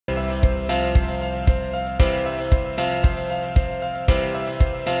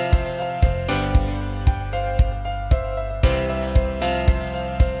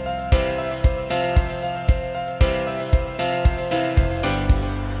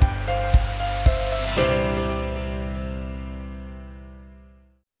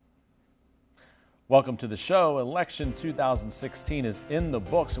Welcome to the show. Election 2016 is in the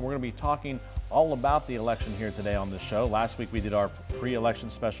books, and we're going to be talking all about the election here today on the show. Last week we did our pre-election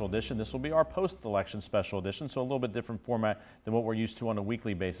special edition. This will be our post-election special edition, so a little bit different format than what we're used to on a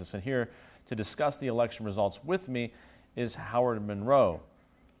weekly basis. And here to discuss the election results with me is Howard Monroe,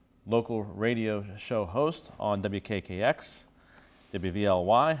 local radio show host on WKKX,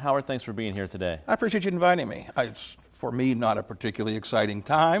 WVLY. Howard, thanks for being here today. I appreciate you inviting me. It's, for me, not a particularly exciting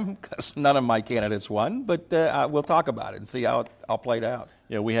time because none of my candidates won, but we'll talk about it and see how it all played out.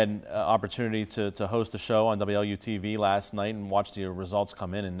 Yeah, we had an opportunity to host a show on WLU-TV last night and watch the results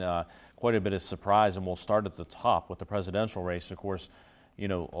come in, and quite a bit of surprise. And we'll start at the top with the presidential race. Of course, you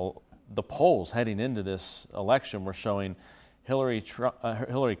know, the polls heading into this election were showing Hillary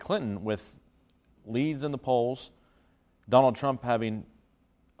Clinton with leads in the polls, Donald Trump having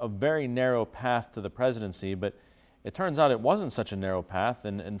a very narrow path to the presidency, but it turns out it wasn't such a narrow path,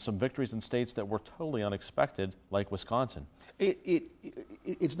 and some victories in states that were totally unexpected, like Wisconsin.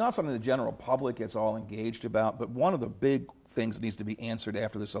 It's not something the general public gets all engaged about, but one of the big things that needs to be answered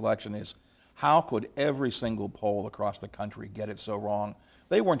after this election is how could every single poll across the country get it so wrong?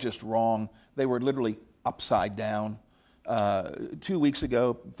 They weren't just wrong, they were literally upside down. 2 weeks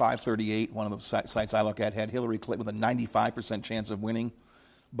ago, 538, one of the sites I look at, had Hillary Clinton with a 95% chance of winning.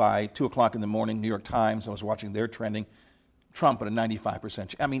 By 2 o'clock in the morning, New York Times, I was watching their trending, Trump at a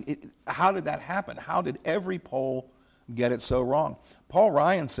 95%. I mean, how did that happen? How did every poll get it so wrong? Paul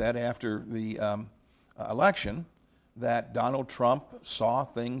Ryan said after the election that Donald Trump saw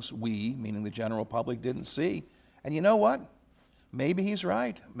things we, meaning the general public, didn't see. And you know what? Maybe he's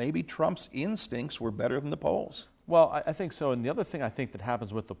right. Maybe Trump's instincts were better than the polls. Well, I think so. And the other thing I think that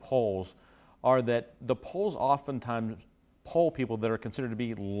happens with the polls are that the polls oftentimes poll people that are considered to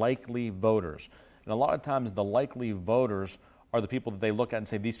be likely voters. And a lot of times the likely voters are the people that they look at and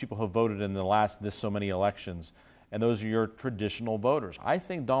say, these people have voted in the last this so many elections. And those are your traditional voters. I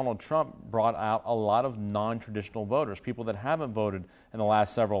think Donald Trump brought out a lot of non-traditional voters, people that haven't voted in the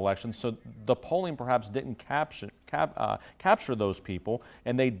last several elections. So the polling perhaps didn't capture those people,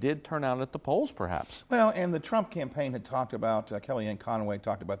 and they did turn out at the polls perhaps. Well, and the Trump campaign had talked about, Kellyanne Conway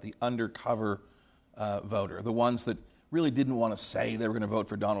talked about the undercover voter, the ones that really didn't want to say they were going to vote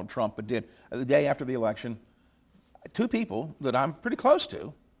for Donald Trump, but did. The day after the election, two people that I'm pretty close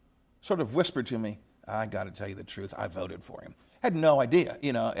to sort of whispered to me, I got to tell you the truth, I voted for him. Had no idea.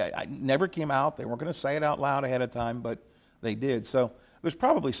 You know, I never came out. They weren't going to say it out loud ahead of time, but they did. So there's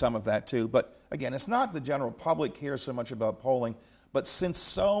probably some of that too. But again, it's not the general public cares so much about polling, but since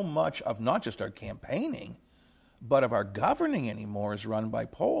so much of not just our campaigning, but of our governing anymore is run by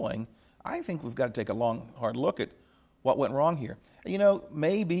polling, I think we've got to take a long, hard look at what went wrong here. You know,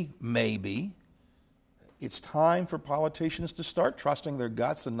 maybe it's time for politicians to start trusting their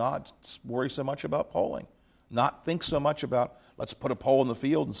guts and not worry so much about polling, not think so much about, let's put a poll in the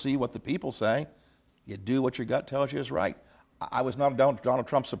field and see what the people say. You do what your gut tells you is right. I was not a Donald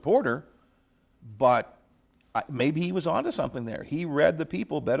Trump supporter, but maybe he was onto something there. He read the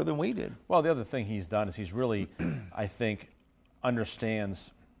people better than we did. Well, the other thing he's done is he's really, I think,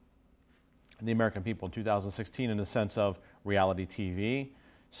 understands the American people in 2016 in the sense of reality TV,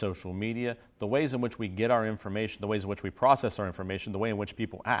 social media, the ways in which we get our information, the ways in which we process our information, the way in which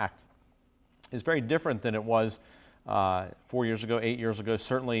people act is very different than it was 4 years ago, 8 years ago,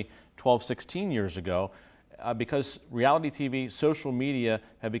 certainly 12, 16 years ago, because reality TV, social media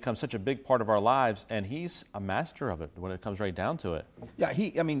have become such a big part of our lives, and he's a master of it when it comes right down to it. Yeah,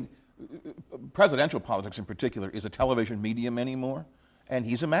 presidential politics in particular is a television medium anymore. And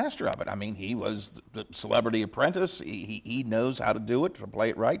he's a master of it. I mean, he was the Celebrity Apprentice. He knows how to do it, to play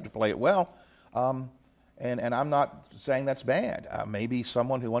it right, to play it well. And I'm not saying that's bad. Maybe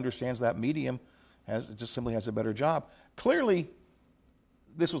someone who understands that medium just simply has a better job. Clearly,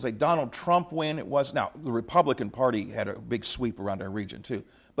 this was a Donald Trump win. It was. Now, the Republican Party had a big sweep around our region, too.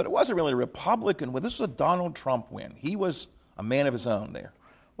 But it wasn't really a Republican win. This was a Donald Trump win. He was a man of his own there.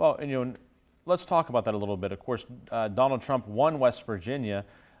 Well, and you know, let's talk about that a little bit. Of course, Donald Trump won West Virginia,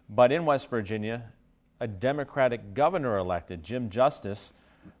 but in West Virginia, a Democratic governor elected, Jim Justice,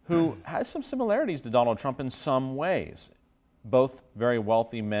 who has some similarities to Donald Trump in some ways. Both very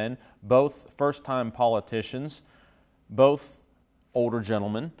wealthy men, both first-time politicians, both older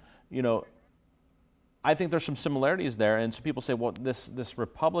gentlemen. You know, I think there's some similarities there, and so people say, well, this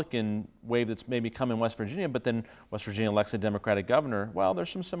Republican wave that's maybe come in West Virginia, but then West Virginia elects a Democratic governor. Well,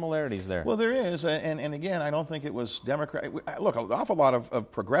 there's some similarities there. Well, there is, and again, I don't think it was Democrat. Look, an awful lot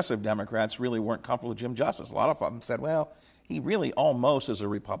of progressive Democrats really weren't comfortable with Jim Justice. A lot of them said, well, he really almost is a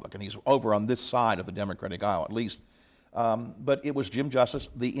Republican. He's over on this side of the Democratic aisle, at least. But it was Jim Justice,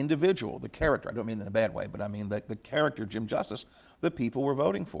 the individual, the character. I don't mean in a bad way, but I mean the character Jim Justice that people were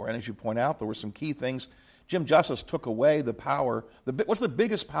voting for. And as you point out, there were some key things. Jim Justice took away the power. What's the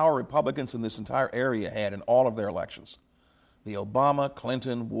biggest power Republicans in this entire area had in all of their elections? The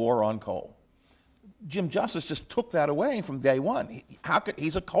Obama-Clinton war on coal. Jim Justice just took that away from day one.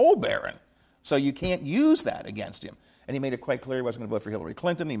 He's a coal baron, so you can't use that against him. And he made it quite clear he wasn't going to vote for Hillary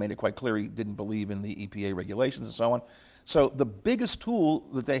Clinton. He made it quite clear he didn't believe in the EPA regulations and so on. So the biggest tool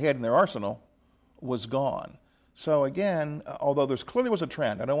that they had in their arsenal was gone. So again, although there clearly was a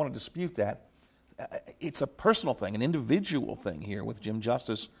trend, I don't want to dispute that, it's a personal thing, an individual thing here with Jim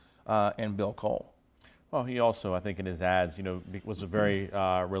Justice and Bill Cole. Well, he also, I think, in his ads, was a very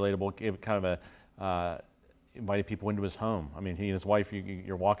relatable, gave kind of a invited people into his home. I mean, he and his wife,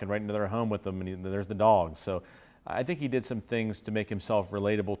 you're walking right into their home with them, and there's the dogs. So I think he did some things to make himself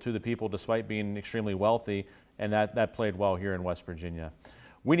relatable to the people, despite being extremely wealthy, and that played well here in West Virginia.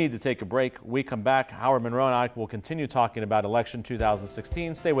 We need to take a break. We come back. Howard Monroe and I will continue talking about election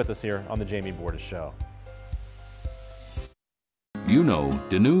 2016. Stay with us here on the Jamie Bordas Show. You know,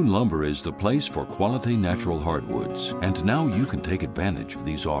 Danoon Lumber is the place for quality natural hardwoods. And now you can take advantage of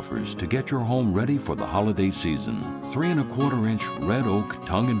these offers to get your home ready for the holiday season. 3 1/4-inch red oak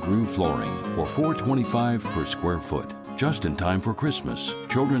tongue and groove flooring for $425 per square foot. Just in time for Christmas.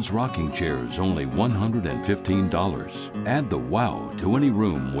 Children's rocking chairs only $115. Add the wow to any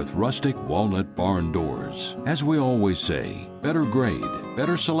room with rustic walnut barn doors. As we always say, better grade,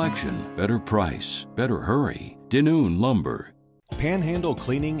 better selection, better price, better hurry. Danoon Lumber. Panhandle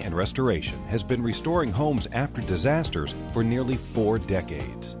Cleaning and Restoration has been restoring homes after disasters for nearly 4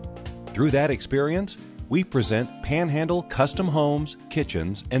 decades. Through that experience, we present Panhandle Custom Homes,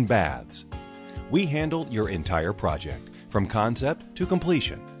 Kitchens, and Baths. We handle your entire project, from concept to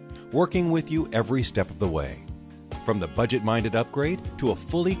completion, working with you every step of the way. From the budget-minded upgrade to a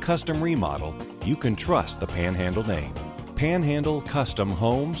fully custom remodel, you can trust the Panhandle name. Panhandle Custom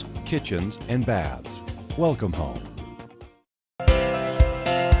Homes, Kitchens, and Baths. Welcome home.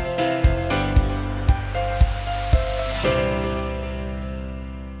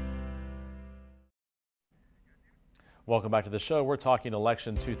 Welcome back to the show. We're talking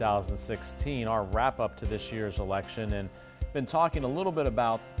election 2016, our wrap-up to this year's election, and been talking a little bit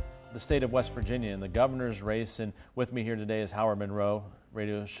about the state of West Virginia and the governor's race. And with me here today is Howard Monroe,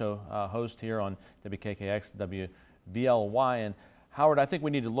 radio show host here on WKKX, WVLY. And Howard, I think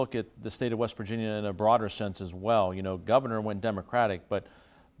we need to look at the state of West Virginia in a broader sense as well. Governor went Democratic, but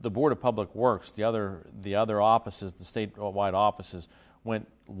the Board of Public Works, the other offices, the statewide offices, went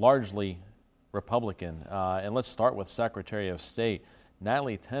largely Republican. And let's start with Secretary of State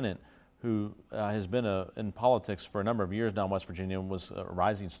Natalie Tennant, who has been in politics for a number of years now in West Virginia and was a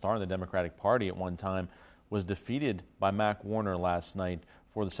rising star in the Democratic Party at one time, was defeated by Mac Warner last night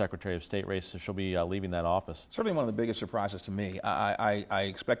for the Secretary of State race, so she'll be leaving that office. Certainly one of the biggest surprises to me. I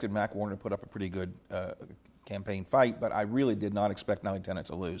expected Mac Warner to put up a pretty good campaign fight, but I really did not expect Natalie Tennant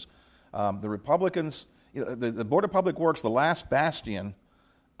to lose. The Republicans, the Board of Public Works, the last bastion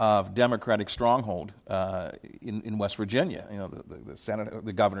of Democratic stronghold in West Virginia. The Senate,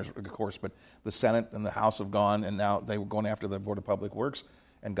 the governors, of course, but the Senate and the House have gone, and now they were going after the Board of Public Works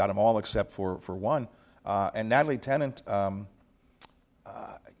and got them all except for one. And Natalie Tennant, I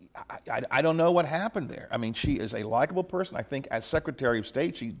don't know what happened there. I mean, she is a likable person. I think as Secretary of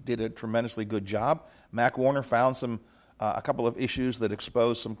State, she did a tremendously good job. Mac Warner found a couple of issues that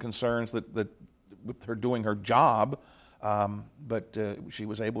exposed some concerns that with her doing her job. But she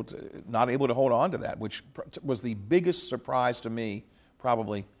was not able to hold on to that, which was the biggest surprise to me,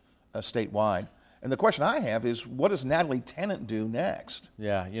 probably statewide. And the question I have is, what does Natalie Tennant do next?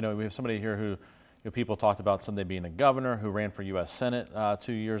 Yeah, we have somebody here who people talked about someday being a governor, who ran for U.S. Senate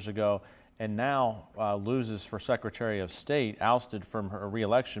 2 years ago, and now loses for Secretary of State, ousted from her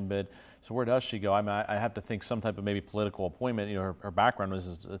re-election bid. So where does she go? I mean, I have to think some type of maybe political appointment. Her background was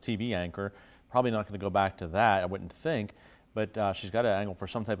as a TV anchor. Probably not going to go back to that, I wouldn't think. But she's got to angle for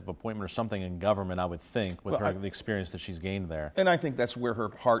some type of appointment or something in government, I would think, with the experience that she's gained there. And I think that's where her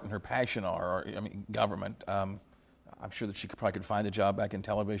heart and her passion are. Government. I'm sure that she probably could find a job back in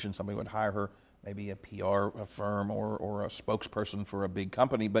television. Somebody would hire her, maybe a PR firm or a spokesperson for a big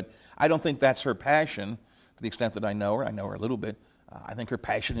company. But I don't think that's her passion to the extent that I know her. I know her a little bit. I think her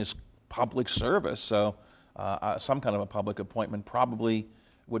passion is public service. So some kind of a public appointment probably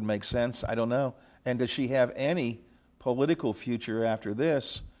would make sense. I don't know. And does she have any political future after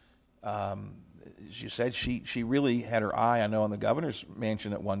this? As you said, she really had her eye, I know, on the governor's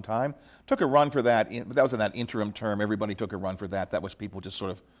mansion at one time. Took a run for that, but that was in that interim term. Everybody took a run for that. That was people just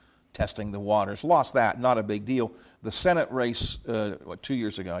sort of testing the waters. Lost that, not a big deal. The Senate race, 2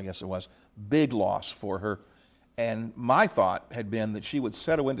 years ago, I guess it was, big loss for her. And my thought had been that she would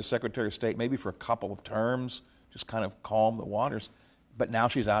settle into Secretary of State maybe for a couple of terms, just kind of calm the waters. But now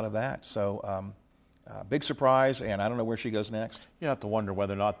she's out of that. So big surprise, and I don't know where she goes next. You have to wonder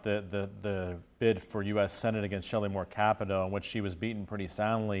whether or not the bid for U.S. Senate against Shelley Moore Capito, in which she was beaten pretty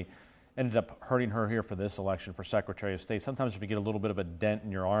soundly, ended up hurting her here for this election for Secretary of State. Sometimes if you get a little bit of a dent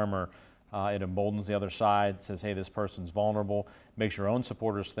in your armor, it emboldens the other side, says, hey, this person's vulnerable, makes your own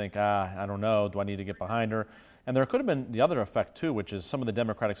supporters think, I don't know, do I need to get behind her? And there could have been the other effect, too, which is some of the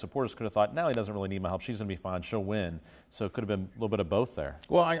Democratic supporters could have thought, no, he doesn't really need my help. She's going to be fine. She'll win. So it could have been a little bit of both there.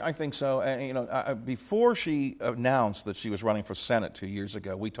 Well, I think so. Before she announced that she was running for Senate 2 years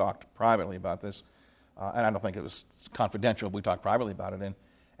ago, we talked privately about this. And I don't think it was confidential. We talked privately about it.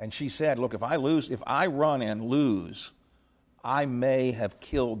 And she said, look, if I run and lose, I may have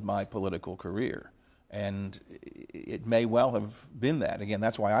killed my political career. And it may well have been that. Again,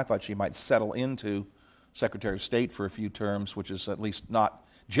 that's why I thought she might settle into Secretary of State for a few terms, which is at least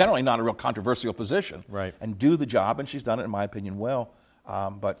generally not a real controversial position, right? And do the job, and she's done it, in my opinion, well,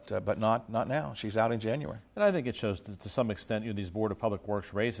 but not now. She's out in January. And I think it shows to some extent, these Board of Public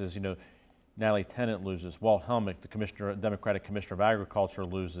Works races, Natalie Tennant loses, Walt Helmick, the Democratic Commissioner of Agriculture,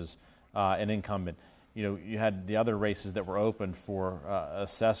 loses, an incumbent. You had the other races that were open for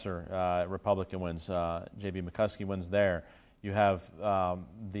assessor, Republican wins, J.B. McCuskey wins there. You have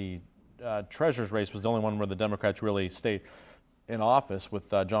the treasurer's race was the only one where the Democrats really stayed in office with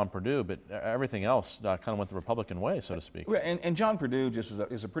John Perdue, but everything else kind of went the Republican way, so to speak. And John Perdue just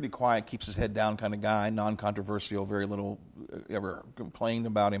is a pretty quiet, keeps his head down kind of guy, non-controversial, very little ever complained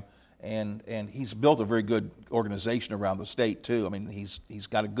about him. And he's built a very good organization around the state, too. I mean, he's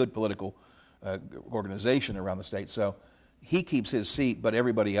got a good political organization around the state. So he keeps his seat, but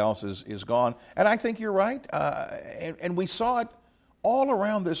everybody else is gone. And I think you're right. And we saw it all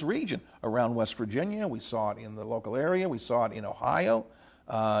around this region, around West Virginia. We saw it in the local area. We saw it in Ohio,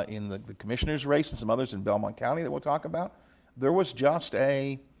 in the commissioner's race and some others in Belmont County that we'll talk about. There was just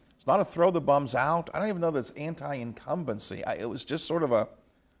it's not a throw the bums out. I don't even know that it's anti-incumbency. It was just sort of a,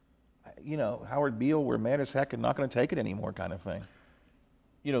 Howard Beale, we're mad as heck and not going to take it anymore kind of thing.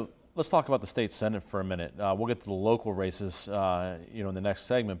 Let's talk about the state Senate for a minute. We'll get to the local races, in the next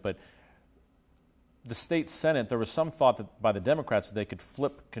segment, but the state Senate, there was some thought that by the Democrats that they could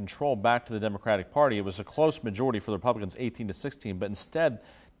flip control back to the Democratic Party. It was a close majority for the Republicans, 18-16, but instead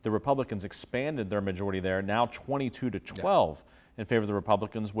the Republicans expanded their majority there, now 22-12 in favor of the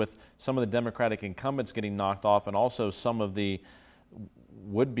Republicans, with some of the Democratic incumbents getting knocked off and also some of the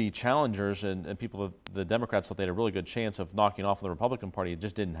would-be challengers and people that the Democrats thought they had a really good chance of knocking off the Republican Party. It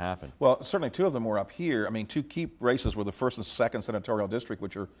just didn't happen. Well, certainly two of them were up here. I mean, two key races were the 1st and 2nd senatorial district,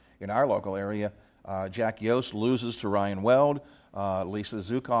 which are in our local area. Jack Yost loses to Ryan Weld. Lisa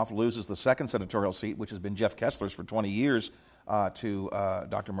Zukoff loses the 2nd senatorial seat, which has been Jeff Kessler's for 20 years, to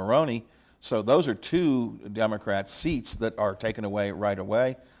Dr. Maroney. So those are two Democrat seats that are taken away right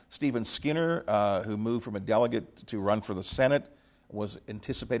away. Stephen Skinner, who moved from a delegate to run for the Senate, was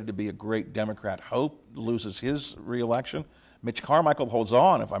anticipated to be a great Democrat hope, loses his reelection. Mitch Carmichael holds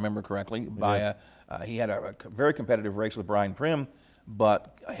on, if I remember correctly, he had a very competitive race with Brian Prim,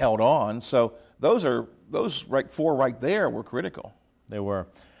 but held on. So those four right there were critical. They were.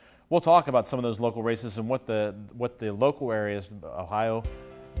 We'll talk about some of those local races and what the local areas, Ohio,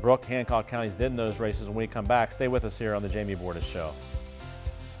 Brooke, Hancock counties did in those races when we come back. Stay with us here on the Jamie Bordas Show.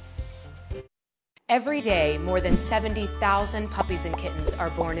 Every day, more than 70,000 puppies and kittens are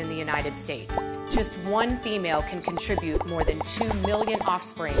born in the United States. Just one female can contribute more than 2 million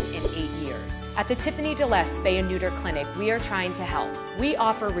offspring in 8 years. At the Tiffany DeLess Spay and Neuter Clinic, we are trying to help. We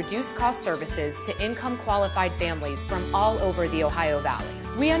offer reduced cost services to income qualified families from all over the Ohio Valley.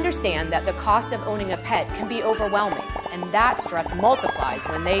 We understand that the cost of owning a pet can be overwhelming, and that stress multiplies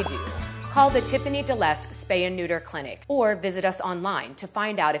when they do. Call the Tiffany DeLess Spay and Neuter Clinic or visit us online to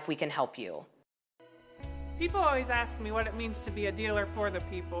find out if we can help you. People always ask me what it means to be a dealer for the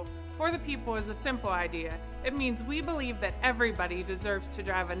people. For the people is a simple idea. It means we believe that everybody deserves to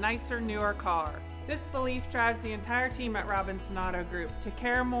drive a nicer, newer car. This belief drives the entire team at Robinson Auto Group to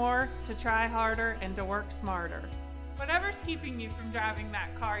care more, to try harder, and to work smarter. Whatever's keeping you from driving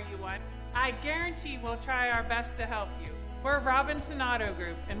that car you want, I guarantee we'll try our best to help you. We're Robinson Auto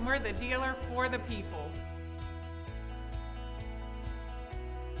Group, and we're the dealer for the people.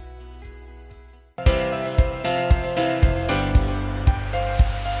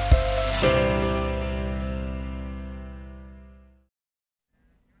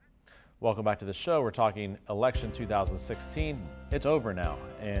 Welcome back to the show. We're talking election 2016. It's over now,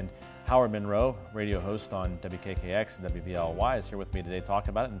 and Howard Monroe, radio host on WKKX and WVLY, is here with me today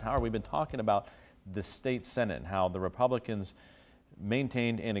talking about it. And Howard, we've been talking about the state Senate and how the Republicans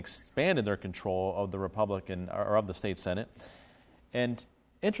maintained and expanded their control of the of the state Senate. And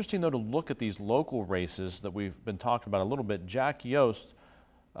interesting, though, to look at these local races that we've been talking about a little bit. Jack Yost,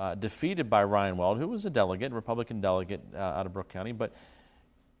 defeated by Ryan Weld, who was a delegate, Republican delegate out of Brooke County. But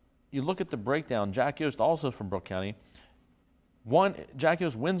you look at the breakdown, Jack Yost, also from Brooke County, Jack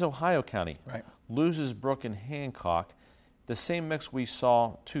Yost wins Ohio County, right, loses Brooke and Hancock. The same mix we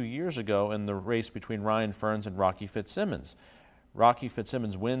saw 2 years ago in the race between Ryan Ferns and Rocky Fitzsimmons. Rocky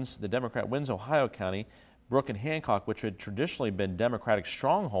Fitzsimmons wins, the Democrat wins Ohio County. Brooke and Hancock, which had traditionally been Democratic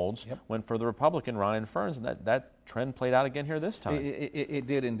strongholds, went for the Republican Ryan Ferns, and that trend played out again here this time. It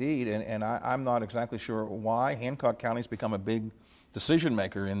did indeed, and I'm not exactly sure why. Hancock County's become a big decision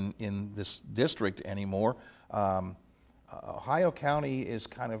maker in this district anymore. Ohio County is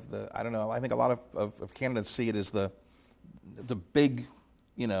kind of I don't know, I think a lot of candidates see it as the big,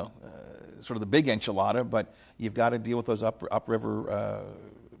 sort of the big enchilada, but you've got to deal with those upriver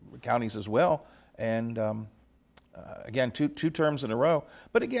counties as well. And again, two terms in a row.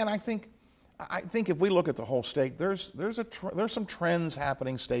 But again, I think if we look at the whole state, there's some trends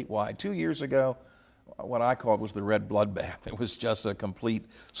happening statewide. 2 years ago, what I called was the red bloodbath. It was just a complete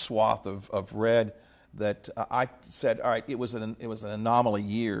swath of red that I said, all right, it was an anomaly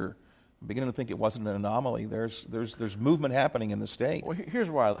year. I'm beginning to think it wasn't an anomaly. There's movement happening in the state. Well, here's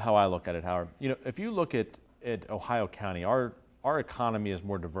how I look at it, Howard. If you look at Ohio County, our economy is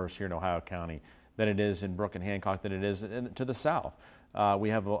more diverse here in Ohio County than it is in Brooke and Hancock, than it is to the south. We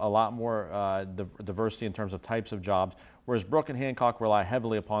have a lot more diversity in terms of types of jobs, whereas Brooke and Hancock rely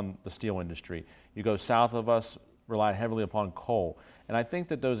heavily upon the steel industry. You go south of us, rely heavily upon coal. And I think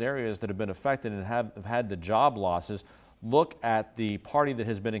that those areas that have been affected and have had the job losses look at the party that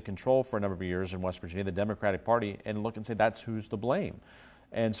has been in control for a number of years in West Virginia, the Democratic Party, and look and say that's who's to blame.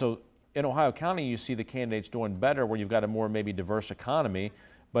 And so in Ohio County, you see the candidates doing better where you've got a more maybe diverse economy,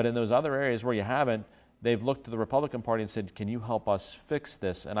 but in those other areas where you haven't, they've looked to the Republican Party and said, can you help us fix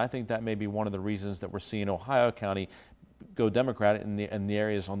this? And I think that may be one of the reasons that we're seeing Ohio County go Democrat and the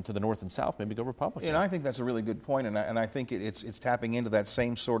areas to the north and south maybe go Republican. And I think that's a really good point, and I think it's tapping into that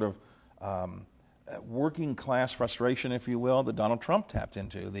same sort of working class frustration, if you will, that Donald Trump tapped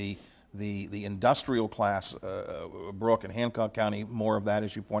into. The industrial class, Brooke and Hancock County, more of that,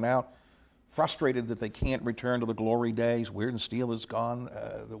 as you point out, frustrated that they can't return to the glory days. Weird and Steel is gone.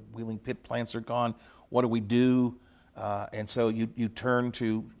 The Wheeling Pit plants are gone. What do we do? And so you turn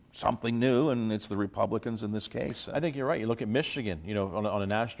to something new, and it's the Republicans in this case. I think you're right. You look at Michigan, on a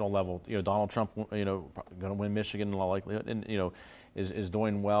national level, Donald Trump, going to win Michigan in all likelihood, and, is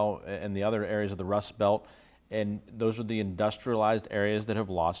doing well in the other areas of the Rust Belt. And those are the industrialized areas that have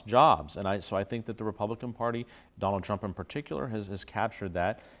lost jobs. And so I think that the Republican Party, Donald Trump in particular, has captured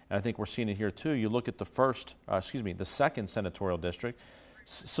that. And I think we're seeing it here too. You look at the second senatorial district,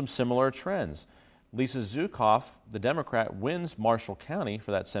 some similar trends. Lisa Zukoff, the Democrat, wins Marshall County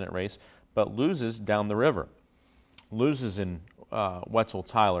for that Senate race, but loses down the river. Loses in Wetzel,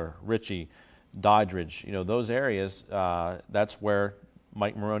 Tyler, Ritchie, Doddridge, those areas. That's where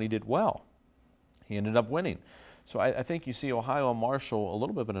Mike Maroney did well. He ended up winning. So I think you see Ohio and Marshall a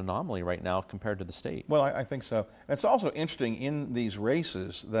little bit of an anomaly right now compared to the state. Well, I think so. And it's also interesting in these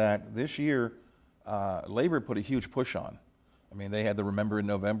races that this year Labor put a huge push on. I mean, they had the Remember in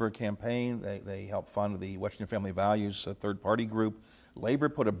November campaign. They helped fund the Western Family Values third-party group. Labor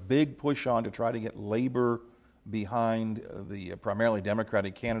put a big push on to try to get labor behind the primarily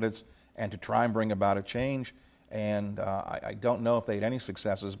Democratic candidates and to try and bring about a change. And I don't know if they had any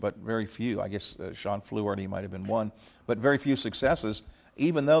successes, but very few. I guess Sean Fluharty might have been one, but very few successes,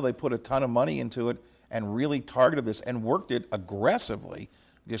 even though they put a ton of money into it and really targeted this and worked it aggressively.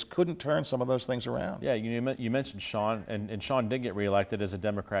 Just couldn't turn some of those things around. Yeah, you mentioned Sean, and Sean did get reelected as a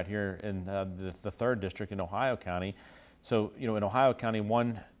Democrat here in the 3rd District in Ohio County. So, in Ohio County,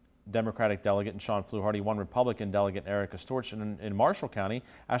 one Democratic delegate and Sean Fluharty, one Republican delegate, Erica Storch, and in Marshall County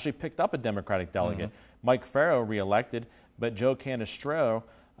actually picked up a Democratic delegate. Mm-hmm. Mike Farrow reelected, but Joe Canestraro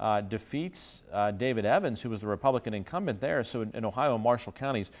defeats David Evans, who was the Republican incumbent there. So in Ohio and Marshall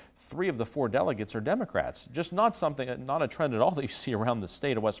counties, 3 of the 4 delegates are Democrats. Just not a trend at all that you see around the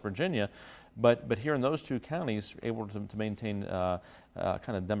state of West Virginia, but here in those 2 counties, able to maintain kind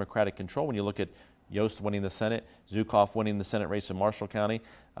of Democratic control. When you look at Yost winning the Senate, Zukoff winning the Senate race in Marshall County,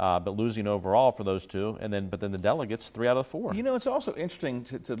 but losing overall for those 2, but then the delegates, 3 out of 4. It's also interesting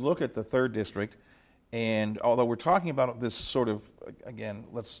to look at the 3rd district. And although we're talking about this sort of, again,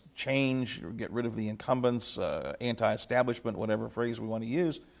 let's change or get rid of the incumbents, anti-establishment, whatever phrase we want to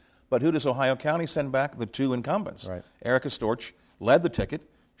use, but who does Ohio County send back? The two incumbents. Right. Erica Storch led the ticket.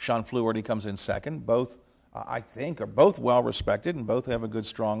 Sean Fluharty comes in second. Both, I think, are both well respected and both have a good,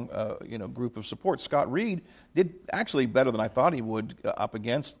 strong, group of support. Scott Reed did actually better than I thought he would up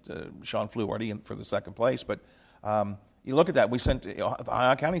against Sean Fluharty for the second place. But you look at that. We sent the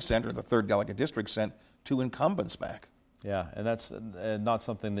Ohio County Center, the 3rd delegate district, sent two incumbents back. Yeah, and that's not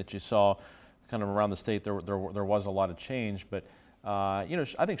something that you saw kind of around the state. There was a lot of change, but I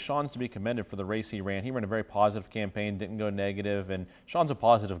think Sean's to be commended for the race he ran. He ran a very positive campaign, didn't go negative, and Sean's a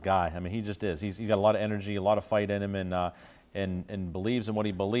positive guy. I mean, he just is. He's got a lot of energy, a lot of fight in him, and believes in what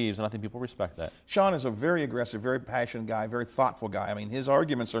he believes, and I think people respect that. Sean is a very aggressive, very passionate guy, very thoughtful guy. I mean, his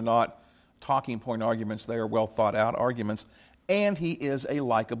arguments are not talking point arguments. They are well thought out arguments, and he is a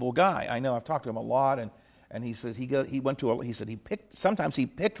likable guy. I know I've talked to him a lot, and he says he sometimes he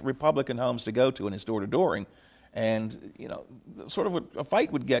picked Republican homes to go to in his door-to-dooring. And, sort of a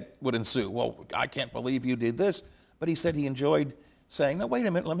fight would ensue. Well, I can't believe you did this. But he said he enjoyed saying, no, wait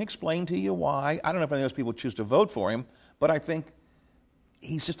a minute, let me explain to you why. I don't know if any of those people choose to vote for him, but I think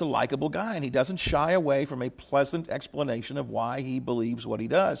he's just a likable guy, and he doesn't shy away from a pleasant explanation of why he believes what he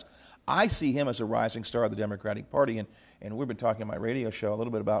does. I see him as a rising star of the Democratic Party, and we've been talking on my radio show a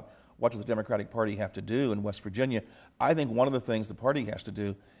little bit about what does the Democratic Party have to do in West Virginia. I think one of the things the party has to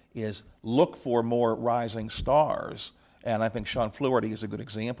do is look for more rising stars, and I think Sean Fluharty is a good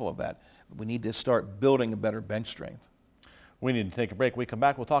example of that. We need to start building a better bench strength. We need to take a break. When we come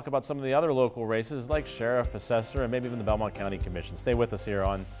back, we'll talk about some of the other local races like sheriff, assessor, and maybe even the Belmont County Commission. Stay with us here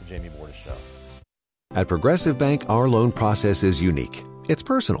on the Jamie Bordas Show. At Progressive Bank, our loan process is unique. It's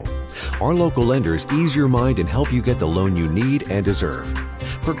personal. Our local lenders ease your mind and help you get the loan you need and deserve.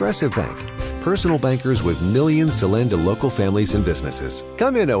 Progressive Bank. Personal bankers with millions to lend to local families and businesses.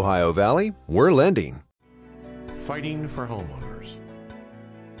 Come in, Ohio Valley. We're lending. Fighting for homeowners.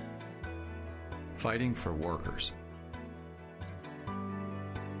 Fighting for workers.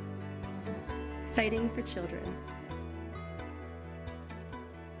 Fighting for children.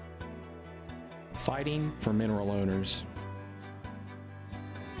 Fighting for mineral owners.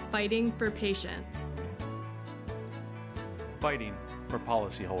 Fighting for patients. Fighting for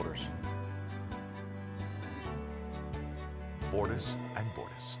policyholders. Bordas and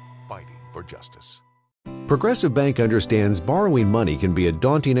Bordas, fighting for justice. Progressive Bank understands borrowing money can be a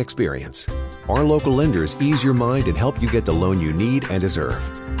daunting experience. Our local lenders ease your mind and help you get the loan you need and deserve.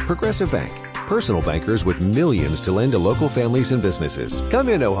 Progressive Bank. Personal bankers with millions to lend to local families and businesses. Come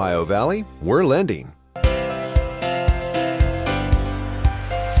in, Ohio Valley. We're lending.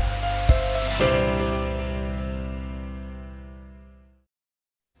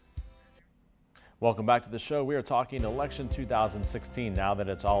 Welcome back to the show. We are talking election 2016 now that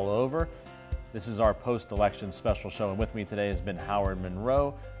it's all over. This is our post-election special show, and with me today has been Howard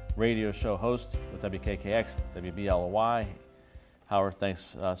Monroe, radio show host with WKKX, WBLOY. Howard,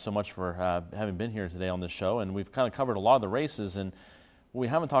 thanks so much for having been here today on this show, and we've kind of covered a lot of the races, and what we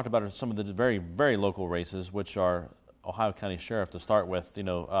haven't talked about are some of the very, very local races, which are Ohio County Sheriff to start with.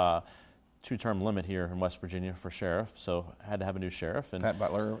 Two-term limit here in West Virginia for sheriff, so had to have a new sheriff. And Pat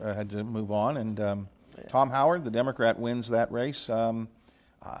Butler had to move on, and Tom Howard, the Democrat, wins that race. Tom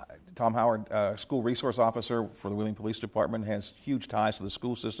Howard, school resource officer for the Wheeling Police Department, has huge ties to the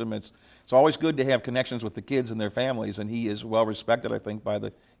school system. It's always good to have connections with the kids and their families, and he is well respected, I think, by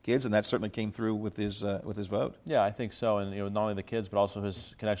the kids, and that certainly came through with his vote. Yeah, I think so, and not only the kids, but also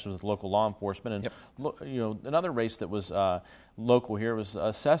his connections with local law enforcement. And another race that was local here was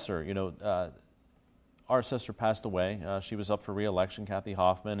assessor. Our assessor passed away. She was up for re-election, Kathy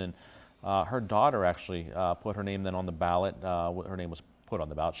Hoffman, and her daughter actually put her name then on the ballot. Her name was put on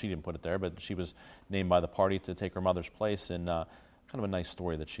the ballot. She didn't put it there, but she was named by the party to take her mother's place, and kind of a nice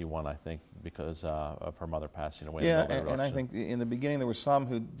story that she won, I think, because of her mother passing away. Yeah, and I think in the beginning there were some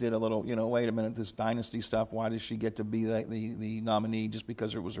who did a little, wait a minute, this dynasty stuff, why does she get to be the nominee just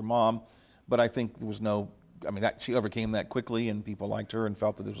because it was her mom? But I think there was she overcame that quickly, and people liked her and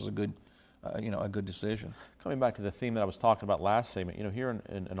felt that this was a good decision. Coming back to the theme that I was talking about last segment, here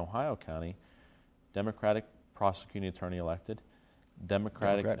in Ohio County, Democratic prosecuting attorney elected,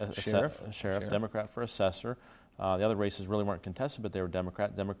 Democratic sheriff, Democrat for assessor. The other races really weren't contested, but they were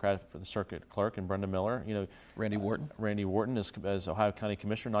Democrat for the circuit clerk, and Brenda Miller. Randy Wharton as Ohio County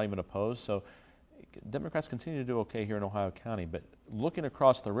Commissioner, not even opposed. So Democrats continue to do okay here in Ohio County. But looking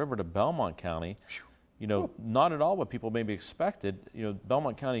across the river to Belmont County, not at all what people maybe expected.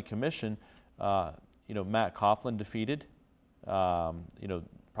 Belmont County Commission, Matt Coughlin defeated.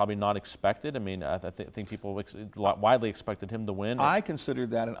 probably not expected. I mean, I think people widely expected him to win. I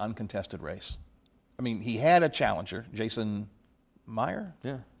considered that an uncontested race. I mean, he had a challenger, Jason Meyer,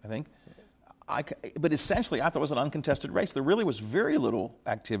 yeah, I think. But essentially, I thought it was an uncontested race. There really was very little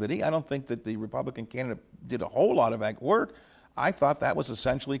activity. I don't think that the Republican candidate did a whole lot of work. I thought that was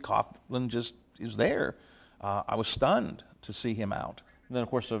essentially Coughlin just is there. I was stunned to see him out. And then, of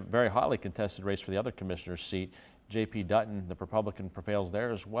course, a very hotly contested race for the other commissioner's seat. J.P. Dutton, the Republican, prevails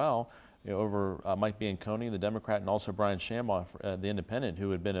there as well, over Mike Bianconi, the Democrat, and also Brian Shambaugh, the Independent,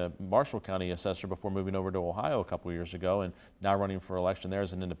 who had been a Marshall County assessor before moving over to Ohio a couple of years ago and now running for election there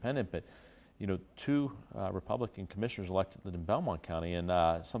as an Independent. But two Republican commissioners elected in Belmont County,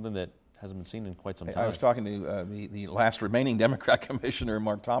 and something that hasn't been seen in quite some time. I was talking to the last remaining Democrat commissioner,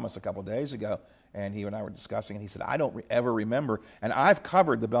 Mark Thomas, a couple of days ago, and he and I were discussing, and he said, I don't ever remember, and I've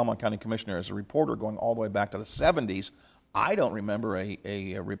covered the Belmont County Commissioner as a reporter going all the way back to the 70s. I don't remember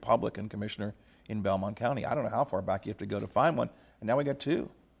a Republican commissioner in Belmont County. I don't know how far back you have to go to find one, and now we got two.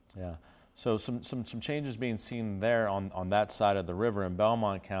 Yeah. So some changes being seen there on that side of the river in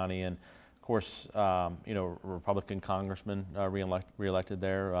Belmont County, and of course, Republican congressman reelected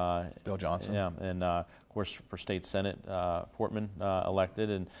there. Bill Johnson. Yeah, and of course for state senate, Portman elected,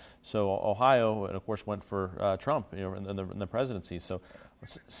 and so Ohio, and of course went for Trump, in the presidency. So,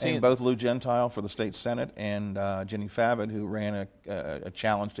 and both Lou Gentile for the state senate and Jenny Favod, who ran a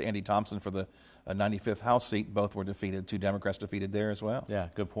challenge to Andy Thompson for the 95th House seat, both were defeated. Two Democrats defeated there as well. Yeah,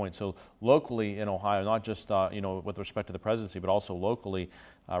 good point. So locally in Ohio, not just with respect to the presidency, but also locally,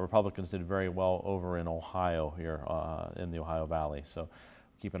 Republicans did very well over in Ohio here in the Ohio Valley. So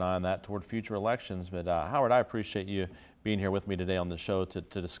keep an eye on that toward future elections. But Howard, I appreciate you being here with me today on the show to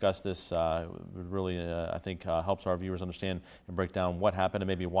discuss this. It really, I think, helps our viewers understand and break down what happened and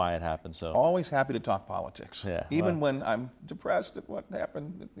maybe why it happened. So always happy to talk politics, yeah, even when I'm depressed at what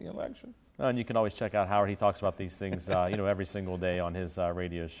happened at the election. And you can always check out Howard. He talks about these things, every single day on his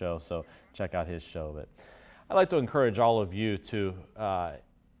radio show. So check out his show. But I'd like to encourage all of you to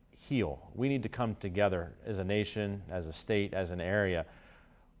heal. We need to come together as a nation, as a state, as an area.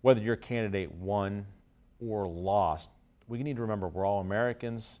 Whether your candidate won or lost, we need to remember we're all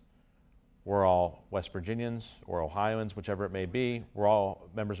Americans. We're all West Virginians or Ohioans, whichever it may be. We're all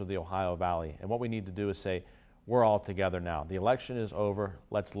members of the Ohio Valley. And what we need to do is say, we're all together now. The election is over.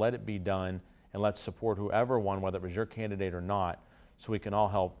 Let's let it be done, and let's support whoever won, whether it was your candidate or not, so we can all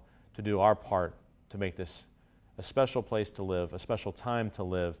help to do our part to make this a special place to live, a special time to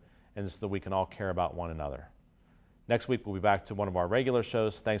live, and so that we can all care about one another. Next week, we'll be back to one of our regular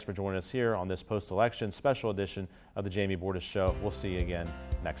shows. Thanks for joining us here on this post-election special edition of the Jamie Bordas Show. We'll see you again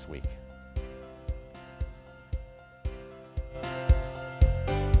next week.